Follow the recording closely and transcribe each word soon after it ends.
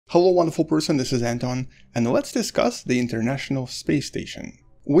Hello wonderful person, this is Anton, and let's discuss the International Space Station.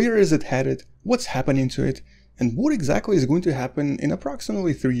 Where is it headed, what's happening to it, and what exactly is going to happen in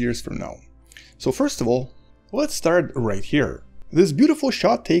approximately 3 years from now. So first of all, let's start right here. This beautiful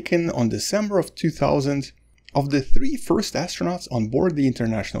shot taken on December of 2000 of the 3 first astronauts on board the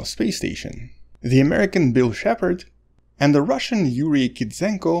International Space Station. The American Bill Shepard, and the Russian Yuri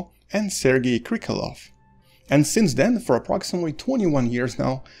Kizhenko and Sergei Krikalev. And since then, for approximately 21 years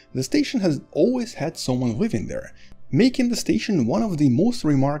now, the station has always had someone living there, making the station one of the most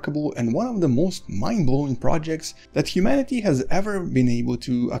remarkable and one of the most mind-blowing projects that humanity has ever been able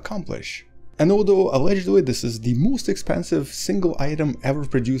to accomplish. And although allegedly this is the most expensive single item ever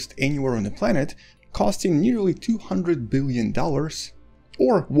produced anywhere on the planet, costing nearly $200 billion,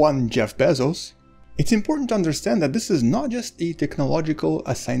 or one Jeff Bezos, it's important to understand that this is not just a technological,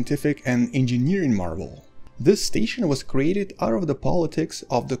 a scientific and engineering marvel. This station was created out of the politics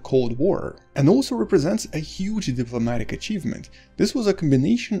of the Cold War, and also represents a huge diplomatic achievement. This was a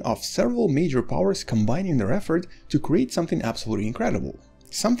combination of several major powers combining their effort to create something absolutely incredible.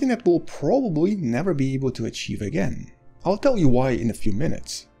 Something that we'll probably never be able to achieve again. I'll tell you why in a few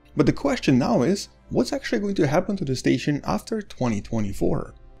minutes. But the question now is, what's actually going to happen to the station after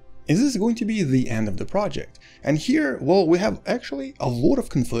 2024? Is this going to be the end of the project? And here, well, we have actually a lot of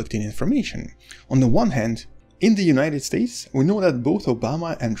conflicting information. On the one hand, in the United States, we know that both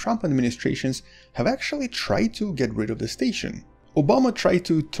Obama and Trump administrations have actually tried to get rid of the station. Obama tried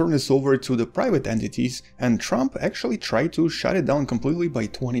to turn this over to the private entities, and Trump actually tried to shut it down completely by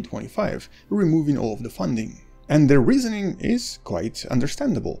 2025, removing all of the funding. And their reasoning is quite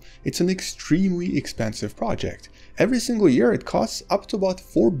understandable. It's an extremely expensive project. Every single year it costs up to about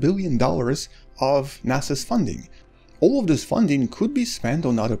 $4 billion of NASA's funding. All of this funding could be spent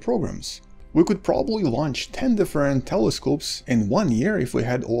on other programs. We could probably launch 10 different telescopes in 1 year if we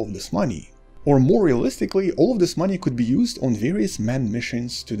had all of this money. Or more realistically, all of this money could be used on various manned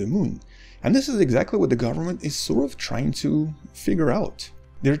missions to the moon. And this is exactly what the government is sort of trying to figure out.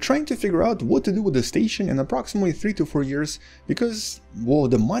 They're trying to figure out what to do with the station in approximately 3 to 4 years because, well,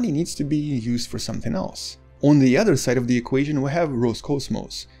 the money needs to be used for something else. On the other side of the equation, we have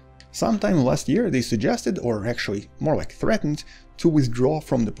Roscosmos. Sometime last year, they suggested, or actually more like threatened, to withdraw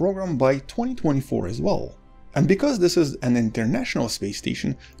from the program by 2024 as well. And because this is an international space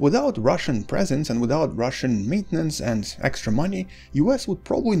station, without Russian presence and without Russian maintenance and extra money, US would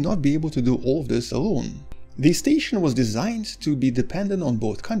probably not be able to do all of this alone. The station was designed to be dependent on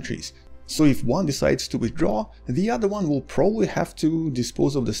both countries, so if one decides to withdraw, the other one will probably have to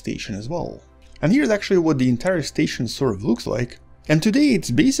dispose of the station as well. And here's actually what the entire station sort of looks like. And today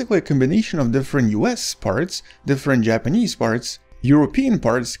it's basically a combination of different US parts, different Japanese parts, European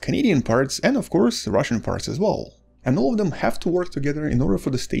parts, Canadian parts, and of course Russian parts as well. And all of them have to work together in order for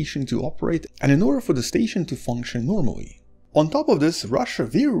the station to operate and in order for the station to function normally. On top of this, Russia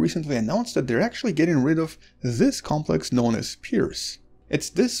very recently announced that they're actually getting rid of this complex known as Pierce. It's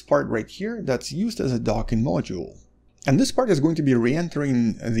this part right here that's used as a docking module. And this part is going to be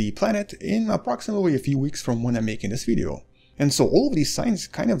re-entering the planet in approximately a few weeks from when I'm making this video. And so all of these signs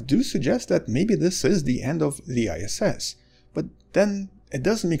kind of do suggest that maybe this is the end of the ISS. But then it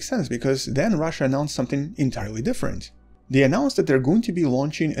doesn't make sense because then Russia announced something entirely different. They announced that they're going to be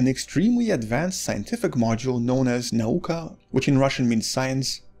launching an extremely advanced scientific module known as Nauka, which in Russian means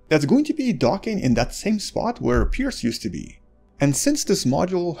science, that's going to be docking in that same spot where Pierce used to be. And since this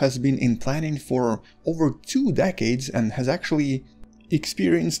module has been in planning for over 2 decades and has actually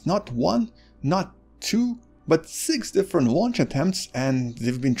experienced not 1, not 2, but 6 different launch attempts, and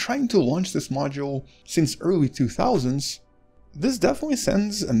they've been trying to launch this module since early 2000s, this definitely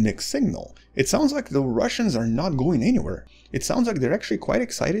sends a mixed signal. It sounds like the Russians are not going anywhere. It sounds like they're actually quite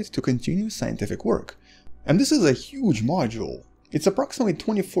excited to continue scientific work. And this is a huge module. It's approximately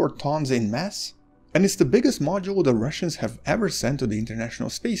 24 tons in mass, and it's the biggest module the Russians have ever sent to the International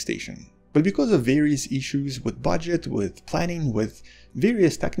Space Station. But because of various issues with budget, with planning, with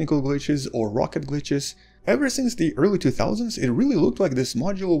various technical glitches or rocket glitches, ever since the early 2000s it really looked like this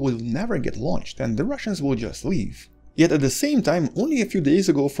module will never get launched and the Russians will just leave. Yet at the same time, only a few days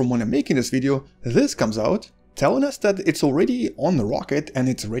ago from when I'm making this video, this comes out, telling us that it's already on the rocket and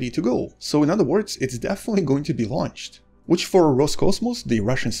it's ready to go. So in other words, it's definitely going to be launched. Which for Roscosmos, the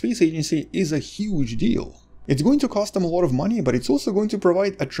Russian space agency, is a huge deal. It's going to cost them a lot of money, but it's also going to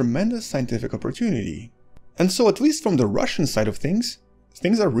provide a tremendous scientific opportunity. And so at least from the Russian side of things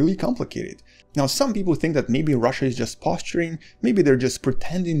are really complicated. Now some people think that maybe Russia is just posturing, maybe they're just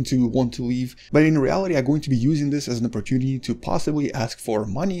pretending to want to leave, but in reality are going to be using this as an opportunity to possibly ask for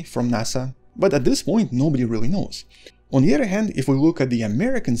money from NASA. But at this point nobody really knows. On the other hand, if we look at the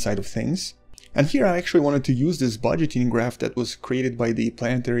American side of things, and here I actually wanted to use this budgeting graph that was created by the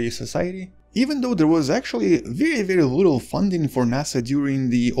Planetary Society, even though there was actually very little funding for NASA during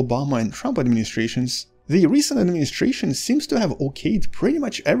the Obama and Trump administrations, the recent administration seems to have okayed pretty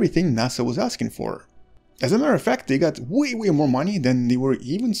much everything NASA was asking for. As a matter of fact, they got way more money than they were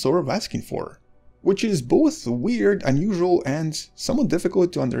even sort of asking for. Which is both weird, unusual, and somewhat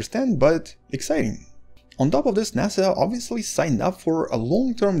difficult to understand, but exciting. On top of this, NASA obviously signed up for a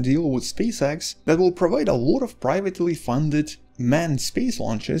long-term deal with SpaceX that will provide a lot of privately funded manned space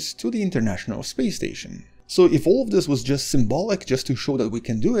launches to the International Space Station. So if all of this was just symbolic, just to show that we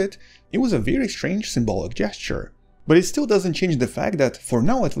can do it, it was a very strange symbolic gesture. But it still doesn't change the fact that, for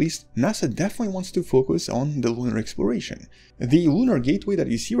now at least, NASA definitely wants to focus on the lunar exploration. The lunar gateway that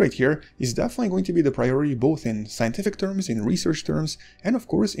you see right here is definitely going to be the priority both in scientific terms, in research terms, and of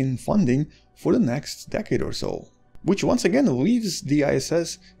course in funding for the next decade or so. Which once again leaves the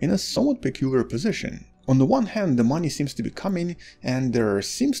ISS in a somewhat peculiar position. On the one hand, the money seems to be coming, and there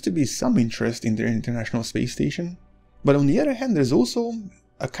seems to be some interest in the International Space Station. But on the other hand, there's also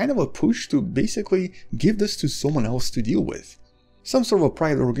a kind of a push to basically give this to someone else to deal with. Some sort of a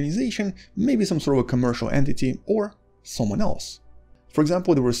private organization, maybe some sort of a commercial entity, or someone else. For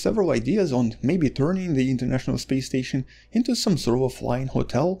example, there were several ideas on maybe turning the International Space Station into some sort of a flying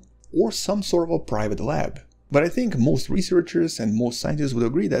hotel, or some sort of a private lab. But I think most researchers and most scientists would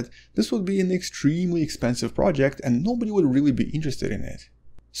agree that this would be an extremely expensive project and nobody would really be interested in it.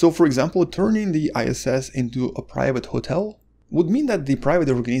 So for example, turning the ISS into a private hotel would mean that the private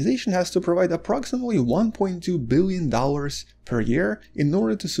organization has to provide approximately $1.2 billion per year in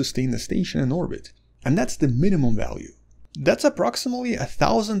order to sustain the station in orbit. And that's the minimum value. That's approximately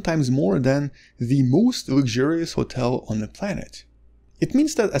 1,000 times more than the most luxurious hotel on the planet. It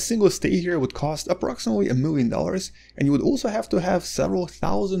means that a single stay here would cost approximately $1 million, and you would also have to have several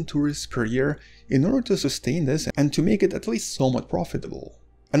thousand tourists per year in order to sustain this and to make it at least somewhat profitable.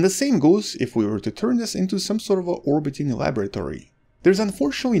 And the same goes if we were to turn this into some sort of an orbiting laboratory. There's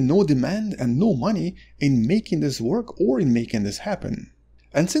unfortunately no demand and no money in making this work or in making this happen.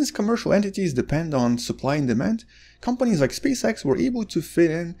 And since commercial entities depend on supply and demand, companies like SpaceX were able to fit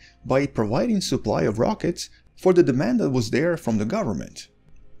in by providing supply of rockets for the demand that was there from the government.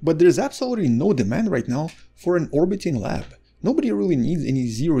 But there's absolutely no demand right now for an orbiting lab. Nobody really needs any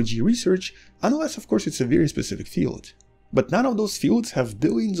zero-G research unless of course it's a very specific field. But none of those fields have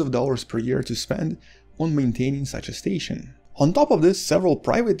billions of dollars per year to spend on maintaining such a station. On top of this, several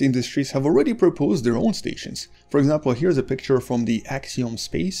private industries have already proposed their own stations. For example, here's a picture from the Axiom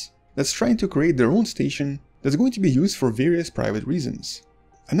Space that's trying to create their own station that's going to be used for various private reasons.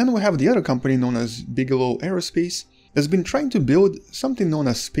 And then we have the other company known as Bigelow Aerospace that's been trying to build something known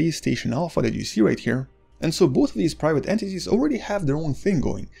as Space Station Alpha that you see right here. And so both of these private entities already have their own thing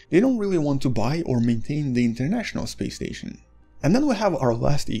going. They don't really want to buy or maintain the International Space Station. And then we have our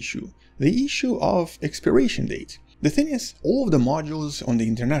last issue, the issue of expiration date. The thing is, all of the modules on the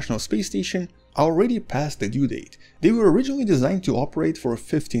International Space Station are already past the due date. They were originally designed to operate for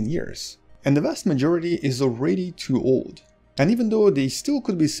 15 years. And the vast majority is already too old. And even though they still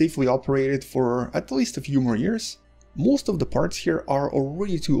could be safely operated for at least a few more years, most of the parts here are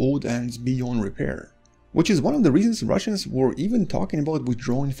already too old and beyond repair. Which is one of the reasons Russians were even talking about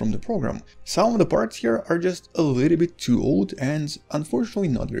withdrawing from the program. Some of the parts here are just a little bit too old and unfortunately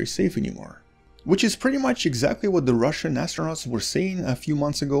not very safe anymore. Which is pretty much exactly what the Russian astronauts were saying a few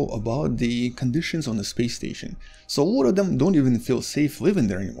months ago about the conditions on the space station. So a lot of them don't even feel safe living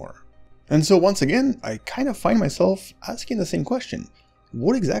there anymore. And so once again, I kind of find myself asking the same question.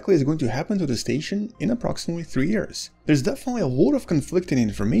 What exactly is going to happen to the station in approximately 3 years? There's definitely a lot of conflicting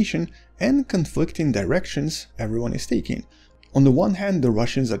information and conflicting directions everyone is taking. On the one hand, the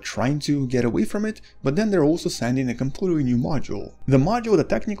Russians are trying to get away from it, but then they're also sending a completely new module. The module that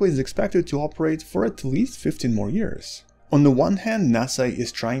technically is expected to operate for at least 15 more years. On the one hand, NASA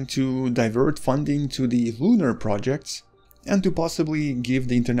is trying to divert funding to the lunar projects and to possibly give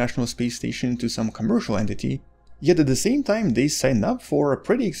the International Space Station to some commercial entity. Yet at the same time, they signed up for a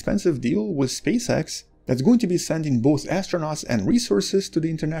pretty expensive deal with SpaceX that's going to be sending both astronauts and resources to the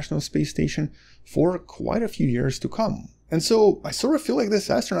International Space Station for quite a few years to come. And so I sort of feel like this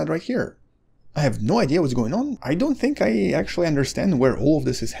astronaut right here. I have no idea what's going on. I don't think I actually understand where all of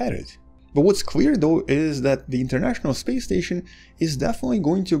this is headed. But what's clear though is that the International Space Station is definitely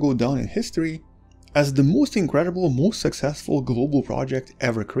going to go down in history as the most incredible, most successful global project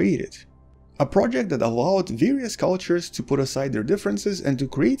ever created. A project that allowed various cultures to put aside their differences and to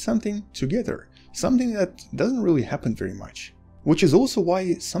create something together, something that doesn't really happen very much. Which is also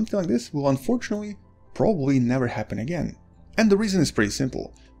why something like this will unfortunately probably never happen again. And the reason is pretty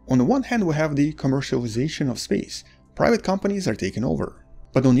simple. On the one hand, we have the commercialization of space. Private companies are taking over.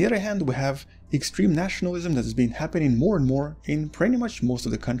 But on the other hand, we have extreme nationalism that has been happening more and more in pretty much most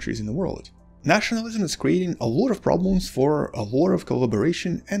of the countries in the world. Nationalism is creating a lot of problems for a lot of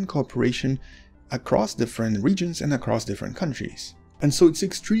collaboration and cooperation across different regions and across different countries. And so it's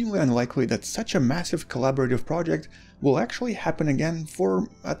extremely unlikely that such a massive collaborative project will actually happen again for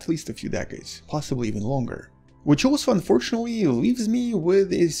at least a few decades, possibly even longer. Which also unfortunately leaves me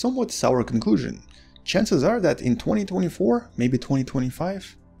with a somewhat sour conclusion. Chances are that in 2024, maybe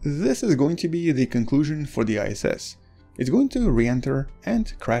 2025, this is going to be the conclusion for the ISS. It's going to re-enter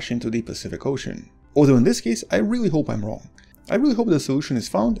and crash into the Pacific Ocean. Although in this case, I really hope I'm wrong. I really hope the solution is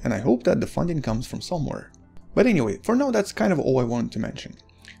found, and I hope that the funding comes from somewhere. But anyway, for now that's kind of all I wanted to mention.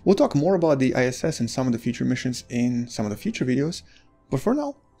 We'll talk more about the ISS and some of the future missions in some of the future videos, but for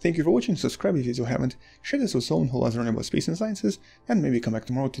now, thank you for watching, subscribe if you haven't, share this with someone who loves learning about space and sciences, and maybe come back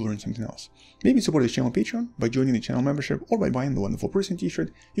tomorrow to learn something else. Maybe support this channel on Patreon by joining the channel membership or by buying the Wonderful Person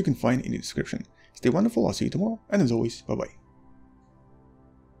t-shirt you can find in the description. Stay wonderful, I'll see you tomorrow, and as always, bye bye.